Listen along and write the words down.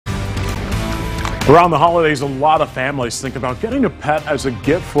Around the holidays, a lot of families think about getting a pet as a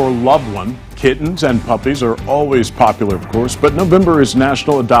gift for a loved one. Kittens and puppies are always popular, of course, but November is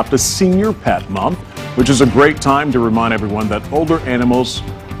National Adopt a Senior Pet Month, which is a great time to remind everyone that older animals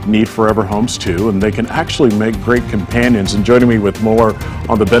need forever homes too, and they can actually make great companions. And joining me with more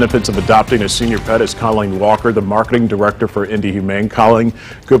on the benefits of adopting a senior pet is Colleen Walker, the marketing director for IndyHumane. Colleen,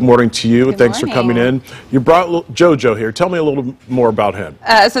 good morning to you. Thanks for coming in. You brought Jojo here. Tell me a little more about him.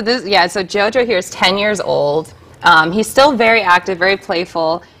 So Jojo here is 10 years old. He's still very active, very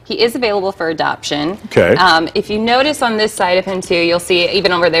playful. He is available for adoption. Okay. If you notice on this side of him too, you'll see,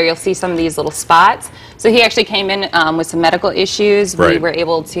 even over there, you'll see some of these little spots. So he actually came in with some medical issues. Right. We were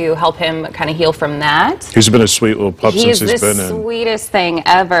able to help him kind of heal from that. He's been a sweet little pup since he's been in. He's the sweetest thing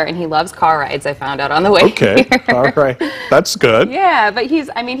ever, and he loves car rides, I found out on the way Okay, here. All right, that's good. Yeah, but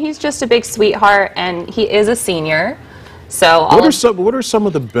he's just a big sweetheart, and he is a senior. So what are some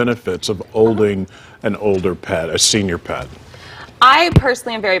of the benefits of holding an older pet, a senior pet? I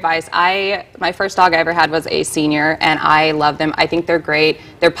personally am very biased. My first dog I ever had was a senior, and I love them. I think they're great.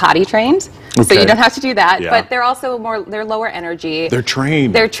 They're potty trained, so you don't have to do that. Yeah. But they're also they're lower energy. They're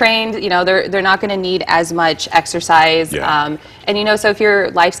trained. They're trained. You know, they're not going to need as much exercise. Yeah. And you know, so if your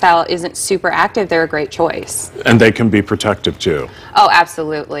lifestyle isn't super active, they're a great choice. And they can be protective too. Oh,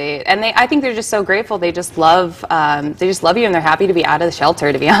 absolutely. And I think they're just so grateful. They just love you, and they're happy to be out of the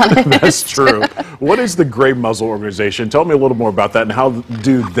shelter, to be honest. That's true. What is the Gray Muzzle organization? Tell me a little more about that, and how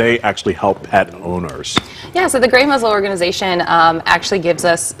do they actually help pet owners? Yeah, so the Gray Muzzle organization actually gives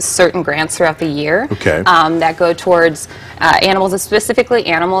us certain grants throughout the year. Okay. That go towards animals, specifically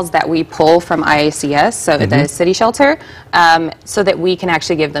animals that we pull from IACS, so the city shelter, so that we can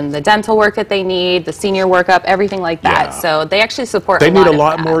actually give them the dental work that they need, the senior workup, everything like that. Yeah. So they actually support They need a of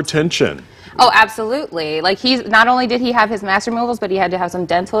lot that. more attention. Oh, absolutely. Like, he's not only did he have his mass removals, but he had to have some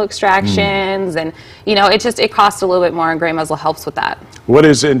dental extractions, and you know, it costs a little bit more, and Gray Muzzle helps with that. What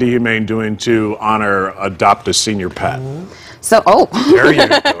is IndyHumane doing to honor Adopt a Senior Pet? So, There you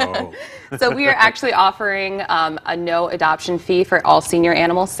go. So we are actually offering a no adoption fee for all senior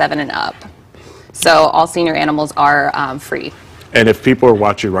animals 7 and up. So all senior animals are free. And if people are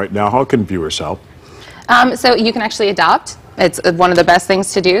watching right now, how can viewers help? So you can actually adopt. It's one of the best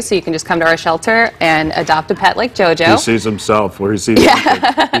things to do. So you can just come to our shelter and adopt a pet like Jojo. He sees himself, where he sees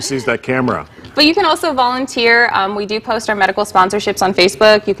he sees that camera. But you can also volunteer. We do post our medical sponsorships on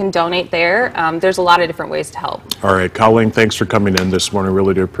Facebook. You can donate there. There's a lot of different ways to help. All right, Colleen, thanks for coming in this morning.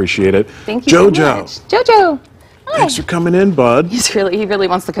 Really do appreciate it. Thank you so much. Jojo. Hi. Thanks for coming in, bud. He really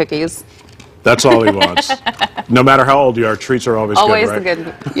wants the cookies. That's all he wants. No matter how old you are, treats are always good, right? Always the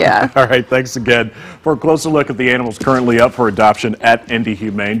good, yeah. All right, thanks again. For a closer look at the animals currently up for adoption at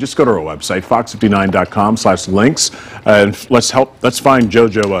IndyHumane, just go to our website, fox59.com/links, and let's find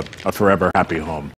Jojo a forever happy home.